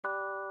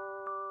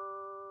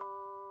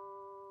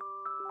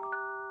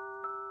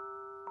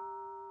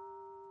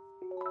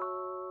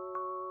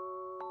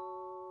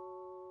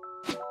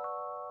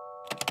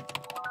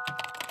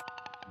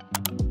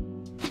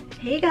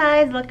Hey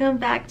guys, welcome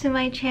back to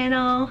my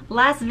channel.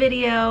 Last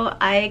video,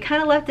 I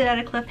kind of left it at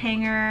a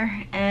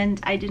cliffhanger and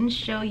I didn't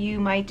show you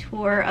my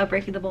tour of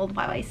Breaking the Mold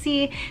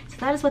YYC, so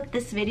that is what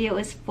this video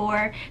is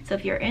for. So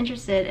if you're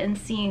interested in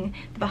seeing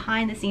the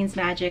behind the scenes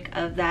magic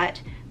of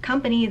that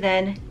company,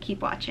 then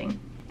keep watching.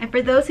 And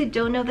for those who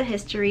don't know the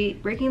history,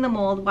 Breaking the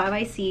Mold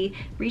YYC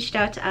reached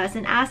out to us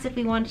and asked if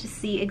we wanted to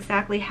see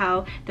exactly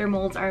how their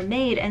molds are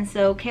made, and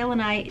so Cale and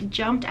I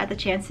jumped at the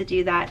chance to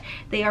do that.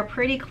 They are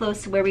pretty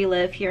close to where we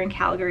live here in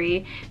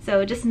Calgary, so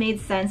it just made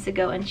sense to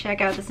go and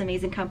check out this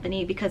amazing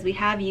company because we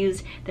have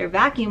used their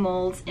vacuum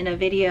molds in a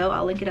video.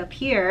 I'll link it up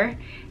here.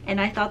 And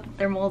I thought that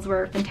their molds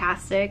were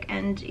fantastic,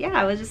 and yeah,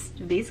 I was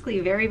just basically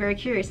very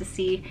curious to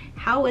see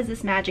how is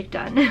this magic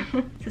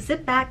done. So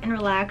sit back and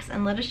relax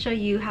and let us show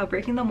you how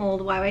Breaking the Mold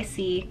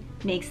YYC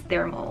makes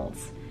their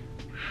molds.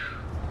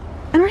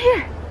 And we're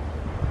here!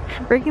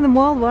 Breaking the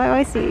Mold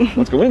YYC.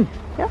 Let's go in.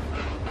 Yeah.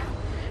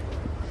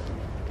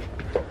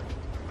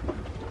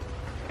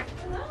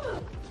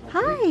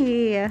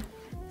 Hi!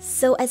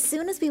 So as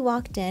soon as we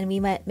walked in, we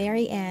met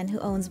Mary Ann, who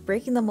owns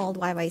Breaking the Mold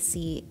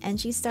YYC, and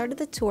she started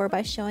the tour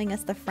by showing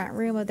us the front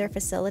room of their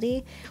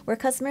facility, where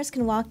customers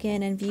can walk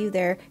in and view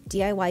their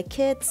DIY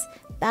kits,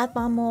 bath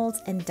bomb molds,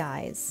 and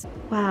dyes.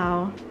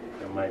 Wow.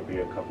 There might be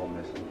a couple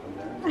missing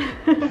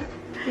from there.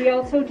 We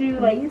also do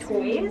like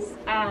toys.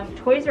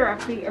 Toys are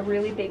actually a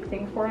really big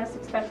thing for us,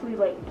 especially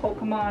like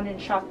Pokemon and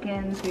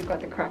Shopkins. We've got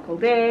the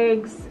crackled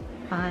eggs.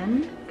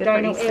 Fun. Good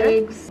Dino for Easter.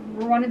 eggs.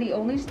 We're one of the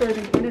only stores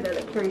in Canada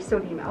that carries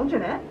sodium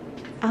alginate,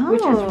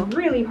 which Oh. is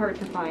really hard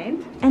to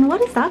find. And what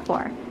is that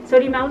for?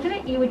 Sodium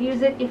alginate, you would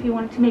use it if you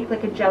wanted to make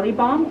like a jelly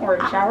bomb or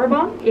a shower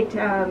bomb. It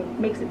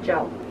makes it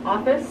gel.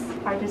 Office,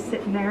 I just sit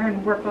in there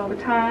and work all the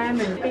time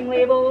and putting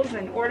labels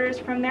and orders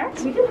from there.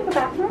 We do have a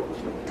bathroom.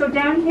 So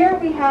down here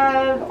we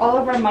have all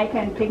of our mica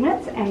and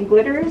pigments and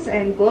glitters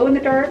and glow in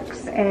the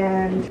darks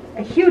and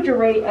a huge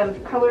array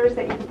of colors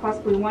that you could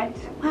possibly want.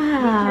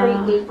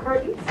 Wow. We carry egg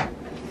cartons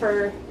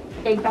for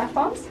egg bath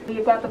bombs.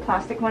 We've got the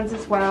plastic ones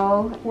as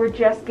well. We're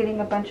just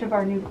getting a bunch of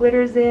our new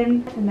glitters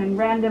in and then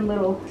random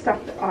little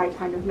stuff that I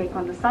kind of make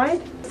on the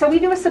side. So we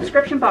do a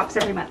subscription box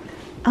every month.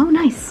 Oh,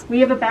 nice. We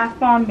have a bath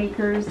bomb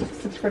maker's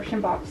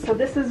subscription box. So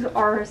this is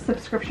our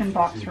subscription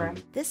box room.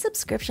 This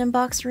subscription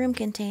box room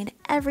contained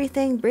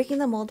everything Breaking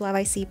the Mold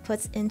YYC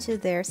puts into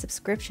their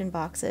subscription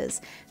boxes.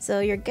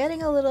 So you're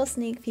getting a little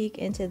sneak peek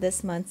into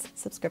this month's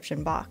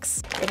subscription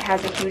box. It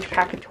has a huge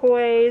pack of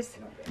toys.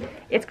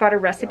 It's got a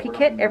recipe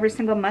kit. Every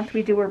single month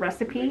we do a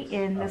recipe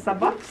in the sub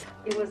box.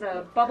 It was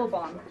a bubble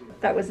bomb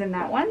that was in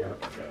that one.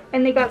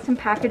 And they got some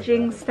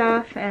packaging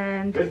stuff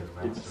and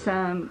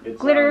some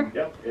glitter,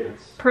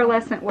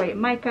 pearlescent white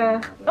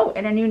mica. Oh,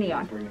 and a new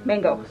neon,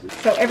 mango.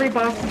 So every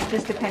box is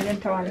just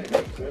dependent on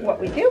what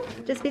we do.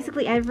 Just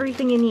basically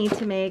everything you need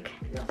to make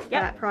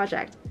that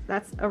project.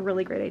 That's a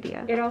really great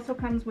idea. It also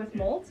comes with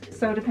molds.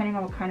 So depending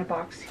on what kind of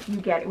box you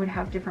get, it would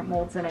have different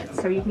molds in it.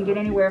 So you can get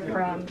anywhere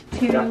from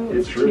 2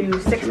 to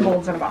 6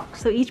 molds in a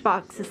box. So each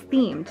box is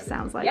themed,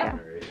 sounds like. Yeah.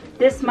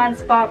 This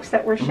month's box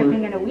that we're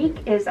shipping in a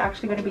week is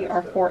actually going to be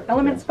our 4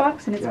 elements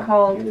box, and it's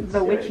called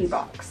the witchy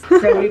box.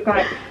 So we've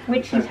got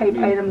witchy type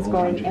items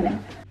going in it.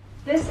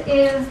 This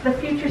is the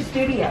future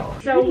studio.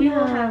 So we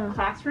will have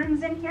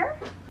classrooms in here.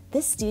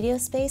 This studio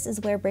space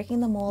is where Breaking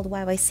the Mold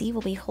YYC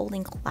will be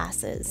holding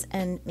classes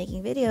and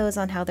making videos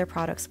on how their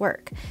products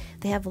work.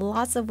 They have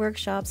lots of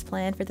workshops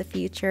planned for the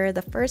future,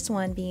 the first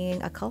one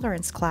being a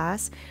colorants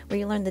class where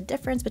you learn the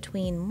difference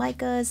between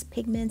micas,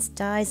 pigments,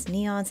 dyes,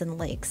 neons, and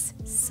lakes.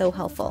 So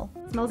helpful.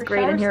 It smells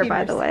great in here,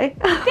 by the way.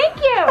 Thank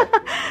you!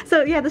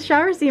 So yeah, the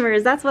shower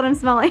steamers, that's what I'm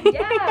smelling.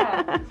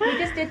 Yeah, we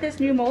just did this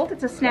new mold.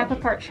 It's a snap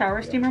apart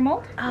shower steamer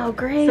mold. Oh,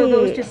 great. So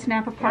those just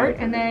snap apart,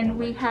 and then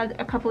we had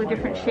a couple of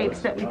different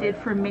shapes that we did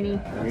for mini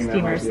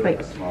steamers. Like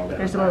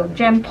there's a little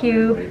gem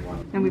cube,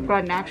 and we've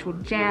got an actual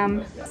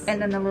gem,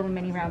 and then the little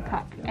mini round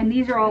cup. And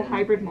these are all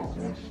hybrid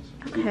molds.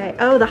 Okay.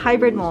 Oh, the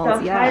hybrid molds,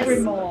 The yes.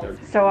 hybrid mold.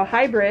 So a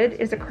hybrid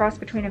is a cross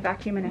between a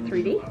vacuum and a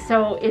 3D.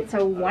 So it's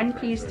a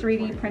one-piece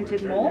 3D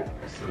printed mold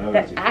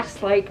that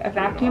acts like a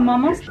vacuum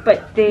almost,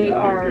 but they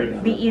are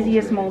the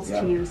easiest molds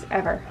to use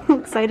ever.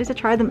 I'm excited to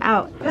try them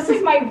out. This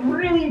is my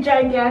really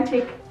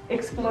gigantic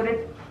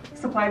exploded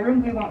supply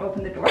room. We won't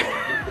open the door.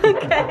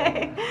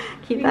 Okay.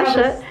 Keep We that have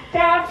shut. a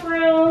staff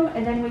room,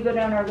 and then we go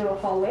down our little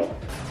hallway.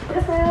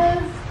 This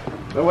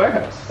is The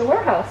warehouse. the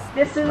warehouse.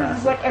 This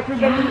is what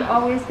everybody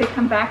always, they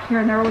come back here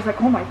and they're always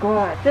like, oh my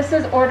god. This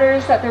is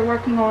orders that they're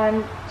working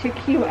on to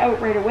queue out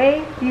right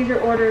away. These are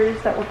orders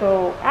that will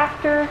go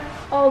after.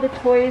 All the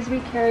toys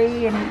we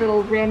carry and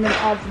little random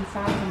odds and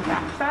sods on the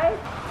backside.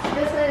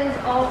 This is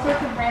all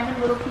sorts of random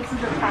little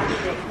pieces of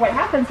packaging. What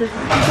happens is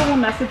people will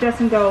message us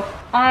and go,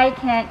 I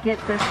can't get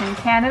this in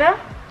Canada.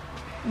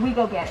 We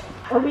go get it.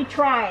 Or we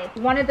try.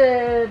 One of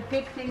the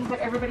big things that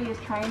everybody is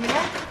trying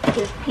now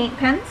is paint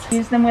pens.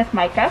 Use them with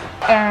mica,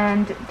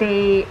 and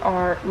they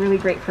are really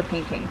great for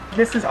painting.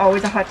 This is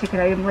always a hot ticket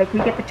item. Like we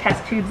get the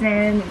test tubes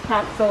in, and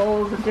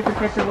capsules, and different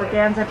types of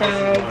organza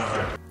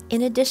bags.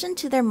 In addition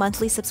to their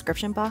monthly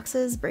subscription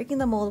boxes, Breaking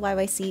the Mold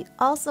YYC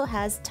also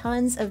has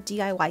tons of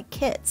DIY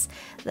kits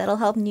that'll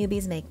help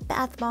newbies make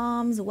bath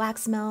bombs,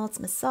 wax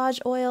melts, massage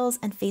oils,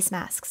 and face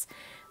masks.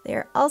 They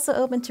are also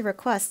open to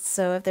requests,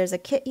 so if there's a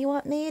kit you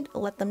want made,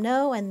 let them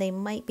know and they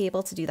might be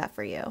able to do that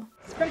for you.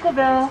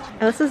 Sprinkleville.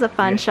 Oh, this is a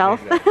fun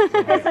shelf.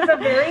 This is a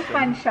very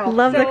fun shelf.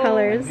 Love the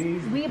colors.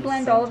 We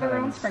blend all of our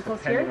own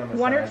sprinkles here.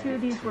 One or two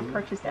of these were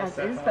purchased as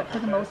is, but for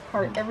the most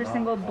part, every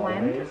single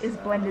blend is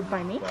blended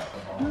by me.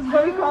 This is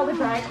what we call the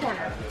dye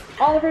corner.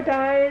 All of our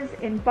dyes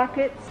in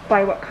buckets,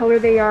 by what color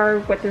they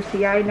are, what their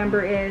CI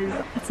number is.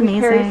 That's we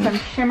amazing. carry some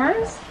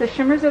shimmers. The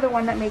shimmers are the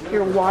one that make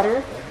your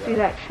water do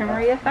that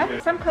shimmery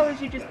effect. Some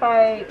colors you just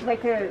buy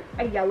like a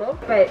yellow,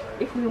 but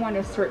if we want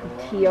a certain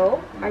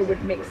teal, I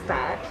would mix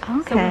that.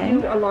 Okay. So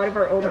we do a lot of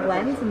our own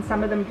blends, and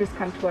some of them just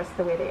come to us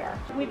the way they are.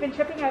 We've been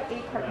shipping out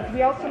 8 cartons.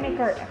 We also make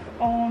our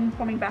own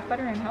foaming bath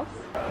butter in-house.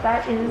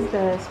 That is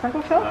the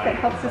sprinkle shelf that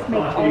helps us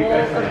make all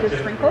of the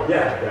sprinkles.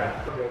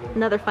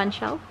 Another fun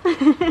shelf.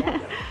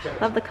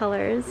 Love the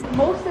colors.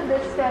 Most of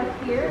this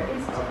stuff here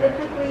is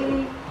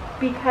typically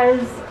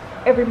because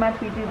every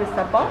month we do the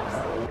sub box.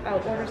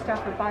 I'll order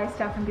stuff or buy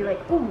stuff and be like,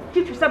 ooh,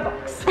 future sub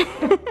box.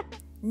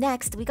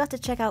 Next, we got to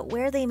check out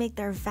where they make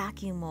their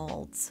vacuum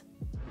molds.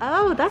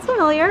 Oh, that's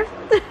familiar.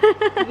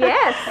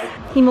 Yes.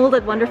 He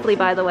molded wonderfully,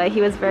 by the way. He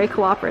was very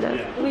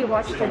cooperative. We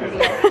watched the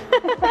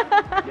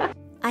video.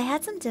 I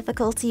had some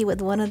difficulty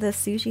with one of the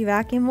sushi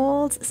vacuum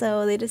molds,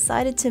 so they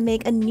decided to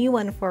make a new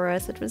one for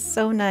us, which was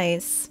so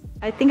nice.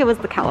 I think it was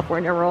the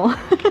California roll.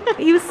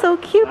 He was so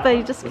cute, but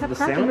he just kept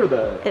cracking.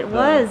 It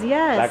was,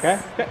 yes.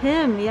 That guy?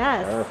 Him,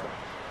 yes.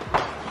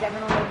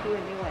 Definitely do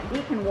a new one.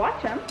 You can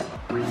watch them.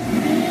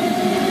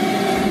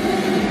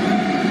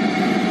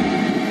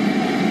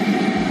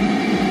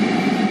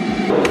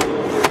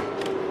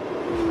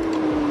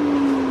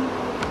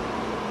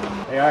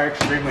 They are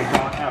extremely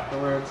hot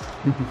afterwards.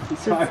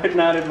 So I would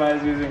not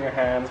advise using your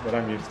hands, but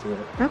I'm used to it.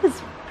 That was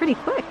pretty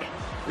quick.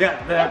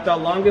 Yeah, the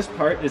longest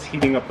part is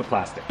heating up the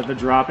plastic. The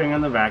dropping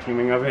and the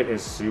vacuuming of it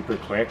is super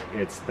quick.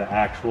 It's the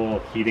actual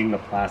heating the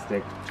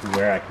plastic to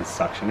where I can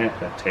suction it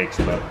that takes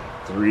about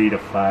 3 to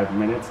 5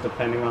 minutes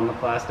depending on the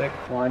plastic.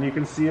 Well, and you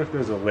can see if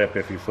there's a lip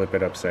if you flip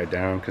it upside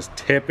down, because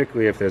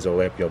typically if there's a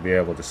lip you'll be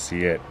able to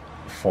see it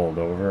fold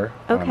over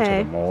onto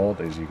the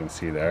mold. As you can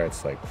see there,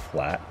 it's like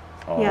flat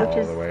all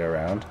the way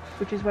around.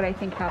 Which is what I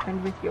think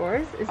happened with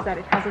yours, is that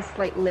it has a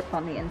slight lip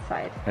on the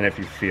inside. And if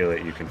you feel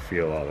it, you can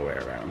feel all the way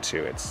around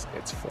too. It's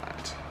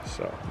flat.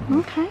 So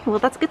Okay, well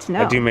that's good to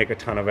know. I do make a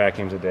ton of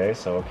vacuums a day,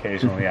 so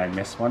occasionally I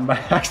miss one by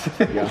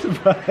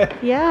accident.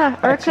 But yeah,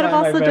 or it could have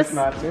also just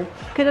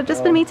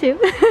been me too.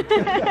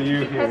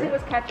 Because it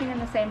was catching in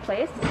the same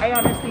place, I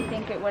honestly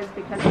think it was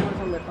because there was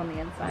a lip on the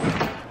inside.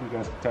 You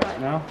guys can touch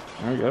now.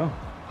 There we go.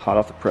 Hot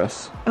off the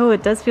press. Oh,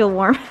 it does feel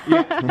warm.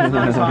 Yeah, it's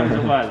not as hot as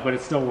it was, but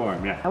it's still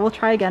warm, yeah. I will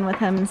try again with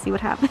him and see what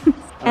happens.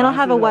 And I'll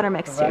have a water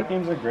mix the too.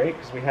 Vacuums are great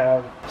because we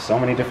have so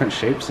many different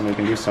shapes and we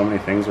can do so many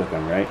things with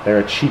them, right? They're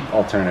a cheap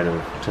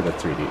alternative to the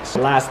 3Ds. They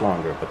last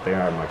longer, but they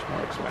are much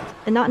more expensive.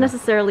 And not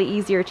necessarily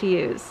easier to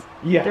use.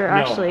 Yeah, They're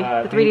actually,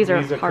 the 3Ds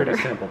are these are harder.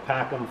 pretty simple.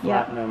 Pack them,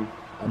 flatten them,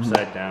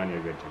 upside down,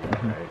 you're good to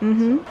go, right?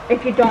 So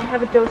If you don't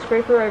have a dough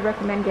scraper, I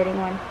recommend getting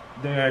one.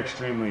 they're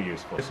extremely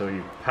useful. So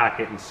you pack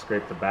it and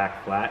scrape the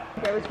back flat.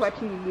 I was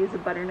watching you use a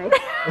butter knife.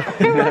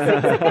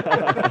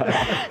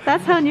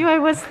 That's how new I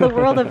was to the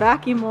world of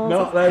vacuum molds.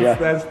 No,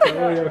 that's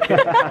totally okay.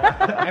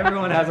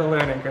 Everyone has a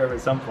learning curve at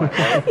some point,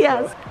 right?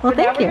 Yes. Well,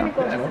 Now thank we're you.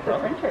 gonna go visit the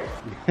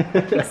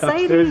printers.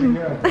 Exciting.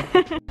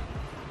 Okay.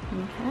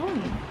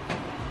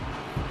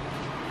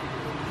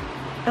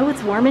 Oh,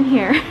 it's warm in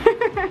here.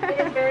 It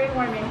is very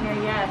warm in here,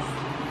 yes.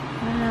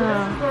 So this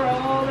Wow. is where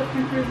all the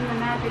printers and the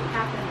magic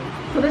happens.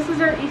 So this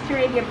is our Easter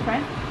egg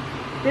print.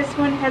 This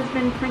one has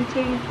been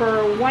printing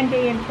for 1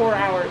 day and 4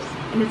 hours,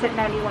 and it's at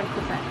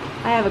 91%.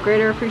 I have a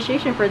greater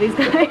appreciation for these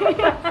guys.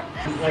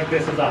 Like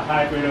this is a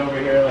hybrid over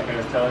here, like I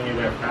was telling you,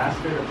 they're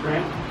faster to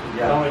print.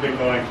 It's only been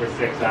going for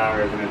 6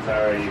 hours and it's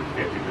already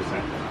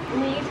 50%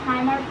 done. We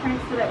time our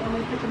prints so that when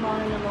we put them on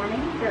in the morning,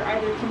 they're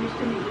either finished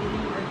in the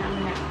evening or done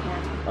the next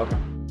morning. Okay.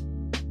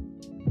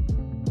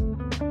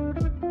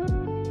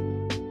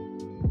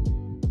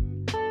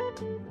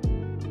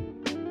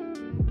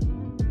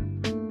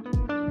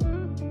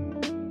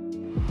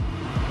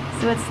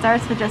 So it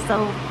starts with just a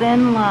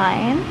thin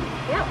line.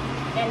 Yep,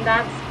 and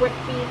that's what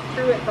feeds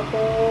through it the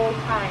whole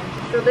time.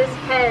 So this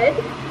head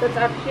that's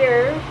up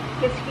here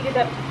gets heated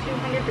up to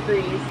 200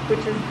 degrees, which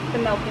is the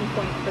melting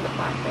point for the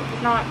plastic.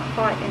 It's not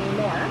hot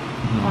anymore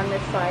on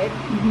this side.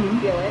 You can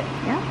feel it.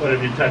 But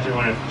if you touch it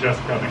when it's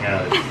just coming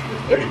out,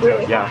 It's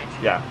really Yeah,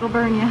 hot. yeah. It'll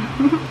burn you.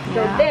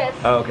 So this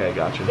Okay,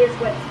 gotcha. is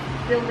what's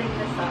building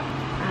this up.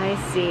 I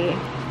see.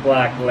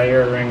 black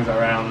layer rings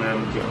around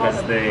them because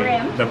them they,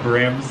 brims. the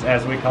brims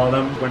as we call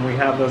them, when we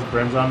have those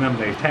brims on them,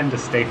 they tend to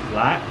stay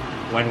flat.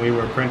 When we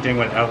were printing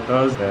without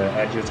those, the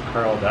edges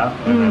curled up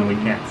and then we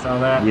can't sell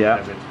that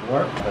because it's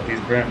warped. But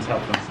these brims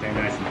help them stay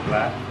nice and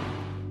flat.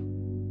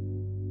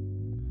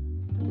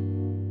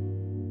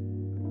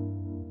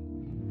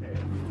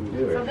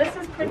 So this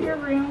is printer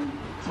room room,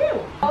 2.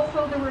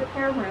 Also the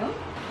repair room.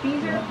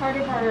 These are part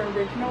of our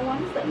original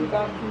ones that we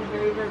got from the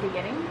very, very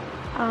beginning.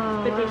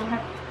 Oh, but they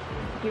kept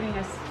giving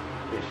us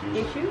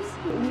issues.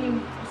 We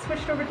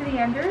switched over to the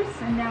enders,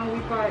 and now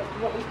we've got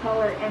what we call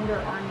our ender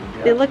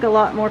army. They look a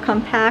lot more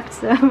compact,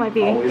 so it might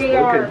be They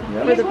are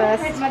for the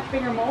best. print much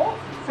bigger molds,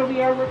 so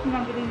we are working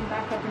on getting them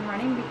back up and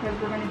running because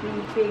we're going to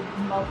do big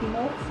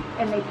multi-molds,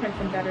 and they print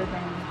them better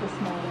than the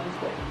small ones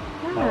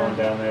would. That one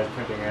down there is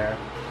printing air.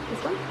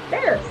 This one?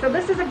 There! So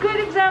this is a good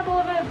example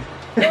of a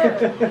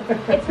there.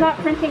 It's not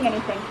printing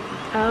anything.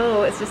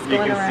 Oh, it's just You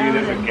going can around. see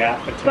there's a gap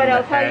between But the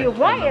I'll tell head you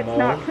why and the it's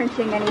not mold.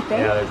 printing anything.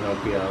 Yeah, there's no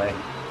PLA.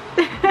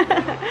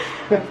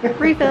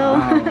 Refill.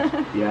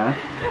 Yeah.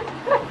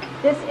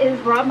 This is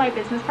Rob, my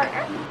business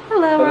partner.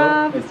 Hello,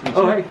 Rob. Nice to meet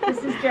you. Oh, hey.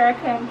 This is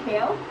Jerica and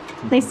Cale.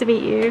 Nice to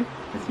meet you.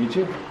 Nice to meet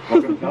you.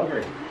 Welcome to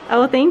Calgary.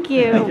 Oh, thank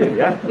you. Thank you,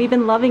 yeah. We've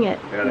been loving it.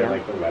 Yeah, they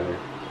like the weather.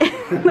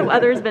 The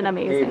weather's been Hey,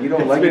 if amazing. you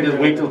don't like it, just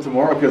wait till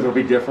tomorrow because it'll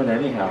be different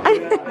anyhow.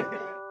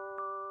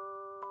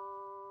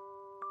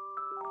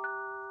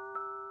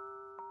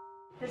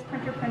 This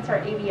printer prints our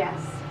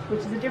ABS, which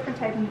is a different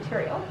type of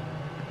material.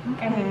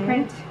 And Okay. we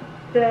print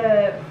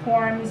the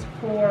forms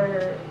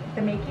for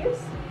the make-use,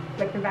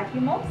 like the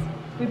vacuum molds.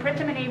 We print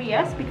them in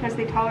ABS because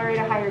they tolerate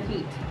a higher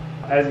heat.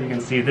 As you can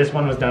see, this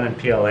one was done in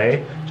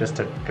PLA, just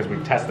because we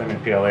test them in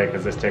PLA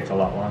because this takes a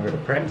lot longer to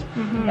print.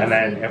 And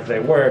then if they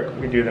work,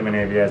 we do them in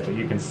ABS, but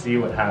you can see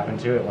what happened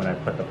to it when I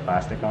put the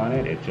plastic on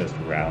it. It just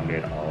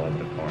rounded all of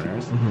the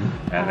corners.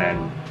 And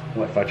then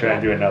if I try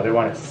to do another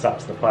one, it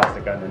sucks the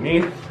plastic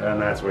underneath, and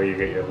that's where you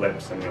get your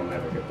lips and you'll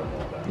never get the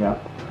mold out. Yeah.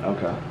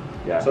 Okay.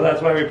 Yeah. So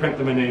that's why we print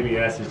them in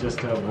ABS, is just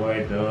to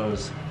avoid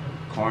those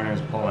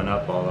corners pulling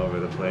up all over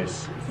the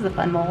place. This is a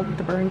fun mold,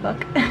 the burn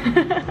book.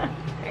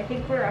 I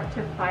think we're up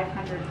to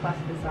 500 plus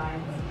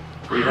designs.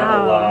 We have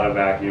Wow. a lot of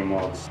vacuum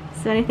molds.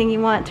 So anything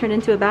you want turned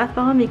into a bath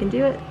bomb, you can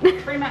do it.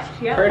 Pretty much,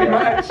 yeah. Pretty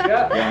much,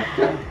 yeah.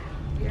 Yeah.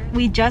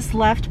 We just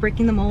left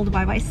Breaking the Mold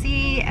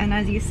YYC, and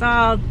as you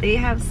saw, they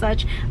have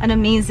such an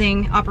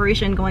amazing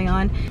operation going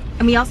on.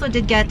 And we also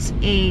did get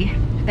a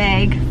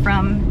bag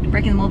from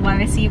Breaking the Mold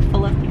YYC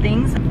full of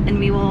things, and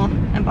we will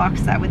unbox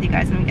that with you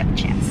guys when we get the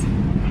chance.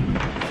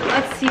 So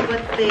let's see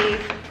what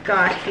they've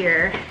got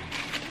here.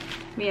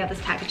 We have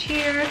this package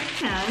here,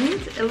 and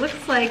it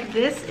looks like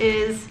this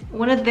is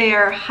one of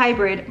their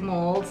hybrid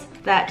molds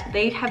that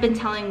they have been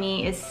telling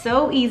me is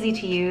so easy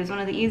to use, one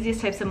of the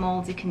easiest types of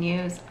molds you can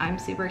use. I'm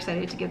super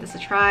excited to give this a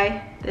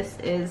try. This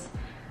is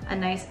a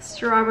nice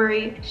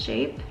strawberry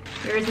shape.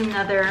 Here's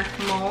another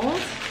mold.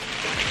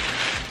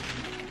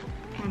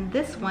 And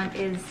this one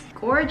is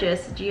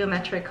gorgeous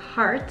geometric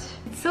heart.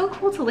 It's so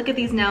cool to look at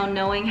these now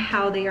knowing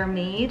how they are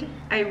made.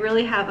 I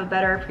really have a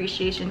better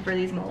appreciation for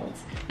these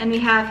molds. And we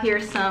have here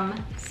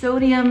some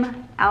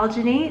sodium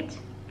alginate,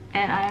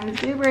 and I'm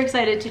super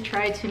excited to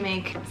try to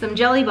make some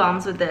jelly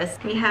bombs with this.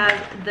 We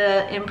have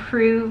the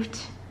improved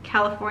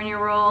California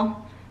roll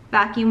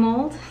vacuum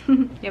mold.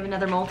 We have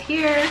another mold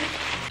here.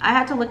 I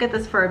had to look at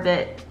this for a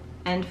bit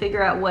and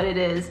figure out what it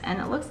is, and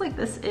it looks like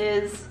this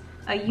is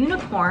a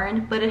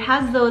unicorn, but it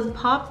has those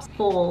pop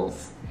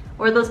holes,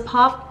 or those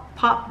pop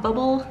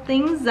bubble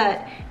things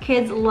that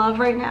kids love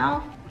right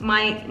now.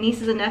 My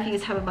nieces and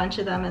nephews have a bunch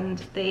of them, and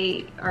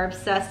they are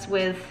obsessed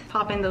with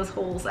popping those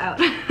holes out.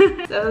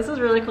 So this is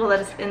really cool that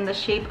it's in the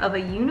shape of a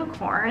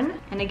unicorn,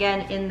 and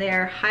again in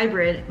their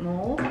hybrid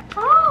mold.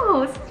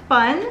 Oh, this is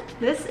fun.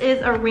 This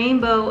is a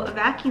rainbow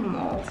vacuum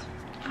mold.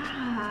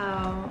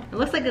 Wow. It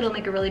looks like it'll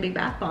make a really big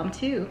bath bomb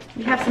too.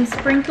 We have some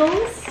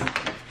sprinkles.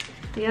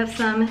 We have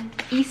some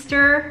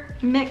Easter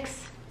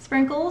mix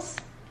sprinkles,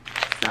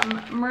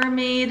 some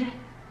mermaid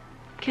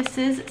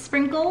kisses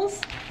sprinkles,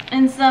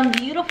 and some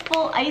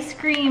beautiful ice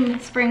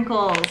cream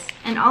sprinkles.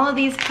 And all of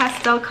these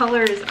pastel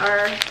colors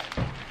are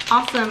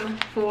awesome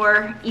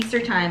for Easter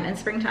time and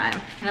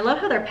springtime. And I love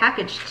how they're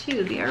packaged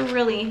too. They are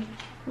really,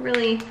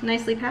 really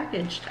nicely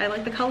packaged. I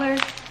like the color.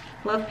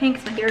 Love pink,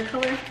 it's my favorite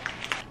color.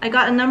 I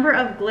got a number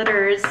of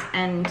glitters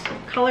and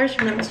colors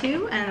from them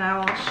too, and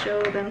I'll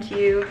show them to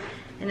you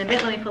in a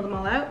bit. Let me pull them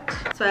all out.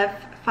 So I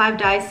have 5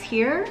 dyes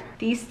here.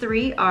 These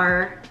 3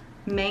 are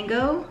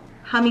mango,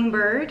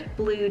 hummingbird,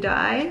 blue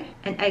dye,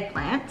 and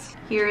eggplant.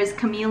 Here is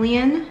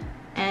chameleon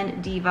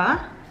and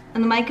diva.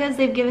 And the micas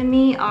they've given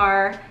me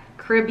are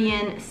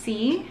Caribbean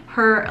sea,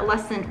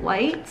 pearlescent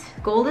white,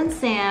 golden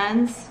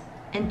sands,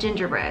 and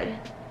gingerbread.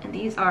 And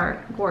these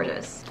are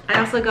gorgeous. I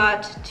also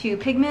got 2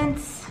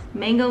 pigments,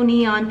 mango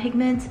neon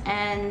pigment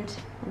and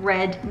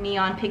red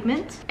neon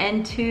pigment,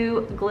 and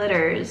 2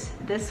 glitters.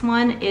 This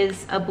one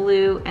is a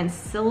blue and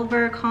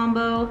silver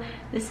combo.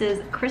 This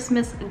is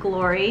Christmas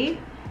Glory,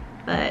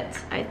 but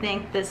I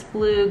think this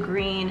blue,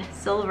 green,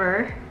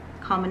 silver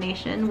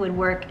combination would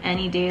work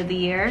any day of the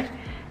year.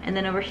 And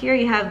then over here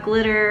you have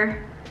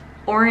glitter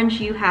Orange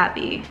You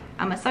Happy.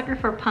 I'm a sucker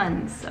for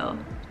puns, so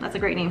that's a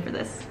great name for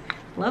this.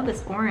 Love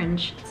this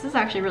orange. This is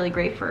actually really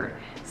great for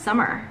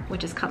summer,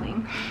 which is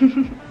coming.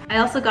 I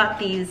also got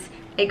these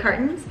egg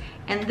cartons.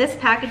 And this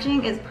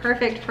packaging is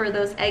perfect for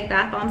those egg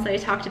bath bombs that I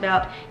talked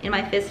about in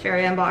my Fizz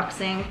Fairy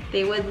unboxing.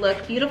 They would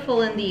look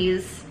beautiful in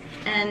these.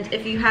 And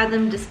if you had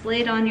them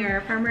displayed on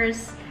your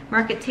farmer's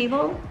market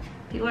table,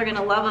 people are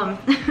gonna love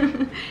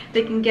them.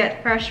 They can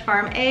get fresh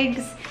farm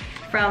eggs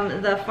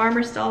from the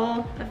farmer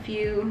stall a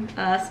few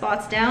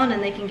spots down,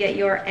 and they can get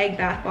your egg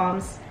bath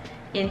bombs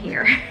in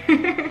here.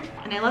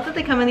 And I love that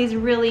they come in these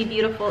really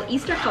beautiful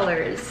Easter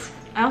colors.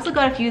 I also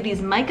got a few of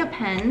these mica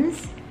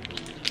pens,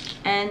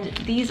 and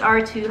these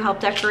are to help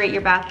decorate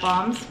your bath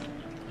bombs.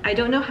 I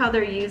don't know how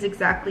they're used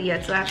exactly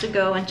yet, so I have to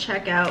go and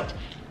check out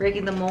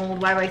Breaking the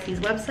Mold YYC's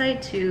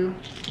website to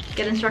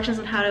get instructions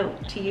on how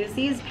to use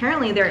these.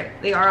 Apparently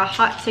they are a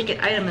hot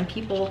ticket item and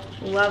people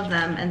love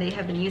them, and they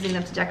have been using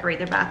them to decorate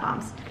their bath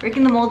bombs.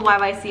 Breaking the Mold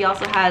YYC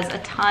also has a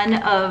ton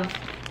of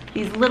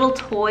these little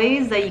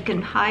toys that you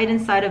can hide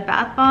inside of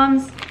bath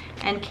bombs,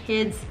 and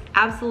kids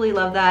absolutely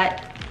love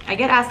that. I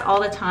get asked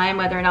all the time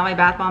whether or not my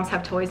bath bombs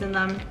have toys in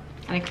them,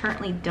 and I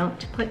currently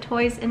don't put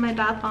toys in my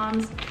bath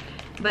bombs.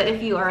 But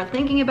if you are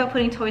thinking about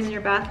putting toys in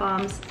your bath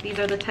bombs, these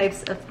are the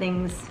types of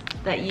things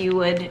that you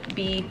would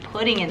be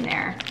putting in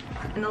there.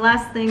 And the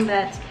last thing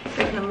that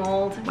Breaking the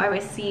Mold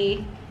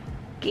YYC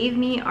gave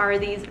me are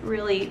these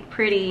really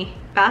pretty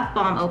bath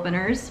bomb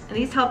openers. And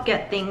these help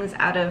get things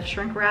out of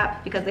shrink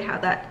wrap because they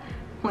have that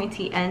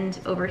pointy end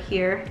over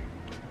here.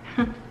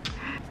 And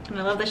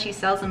I love that she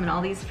sells them in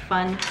all these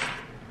fun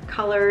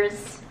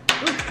colors.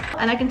 Ooh.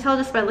 And I can tell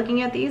just by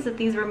looking at these that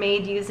these were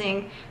made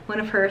using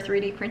one of her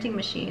 3D printing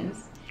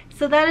machines.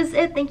 So that is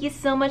it. Thank you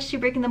so much to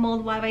Breaking the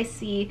Mold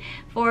YYC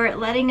for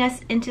letting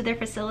us into their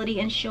facility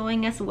and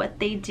showing us what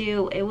they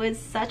do. It was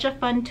such a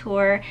fun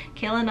tour.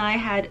 Cale and I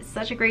had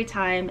such a great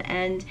time,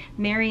 and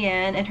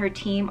Marianne and her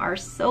team are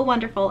so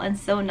wonderful and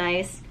so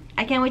nice.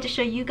 I can't wait to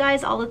show you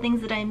guys all the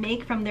things that I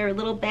make from their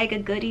little bag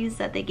of goodies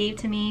that they gave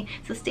to me,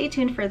 so stay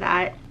tuned for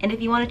that. And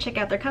if you want to check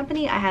out their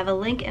company, I have a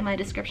link in my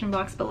description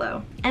box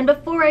below. And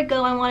before I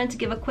go, I wanted to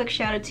give a quick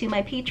shout out to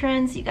my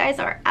patrons. You guys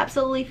are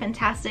absolutely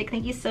fantastic.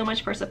 Thank you so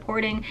much for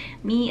supporting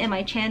me and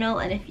my channel,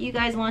 and if you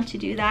guys want to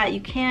do that, you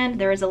can.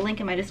 There is a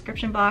link in my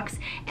description box,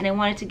 and I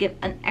wanted to give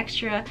an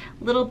extra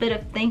little bit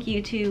of thank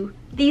you to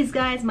these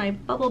guys, my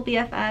bubble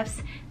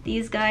BFFs.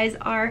 These guys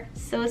are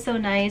so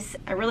nice.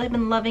 I really have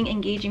been loving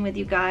engaging with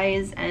you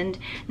guys, and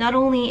not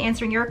only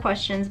answering your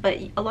questions, but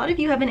a lot of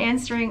you have been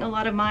answering a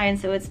lot of mine,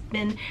 so it's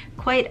been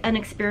quite an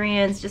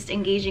experience just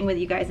engaging with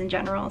you guys in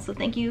general. So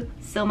thank you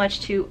so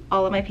much to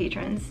all of my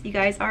patrons. You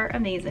guys are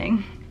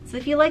amazing. So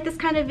if you like this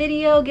kind of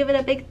video, give it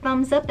a big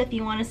thumbs up. If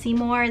you want to see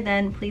more,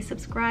 then please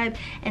subscribe.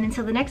 And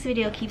until the next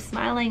video, keep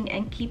smiling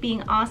and keep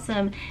being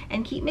awesome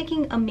and keep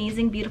making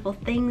amazing, beautiful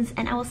things.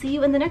 And I will see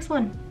you in the next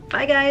one.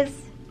 Bye, guys.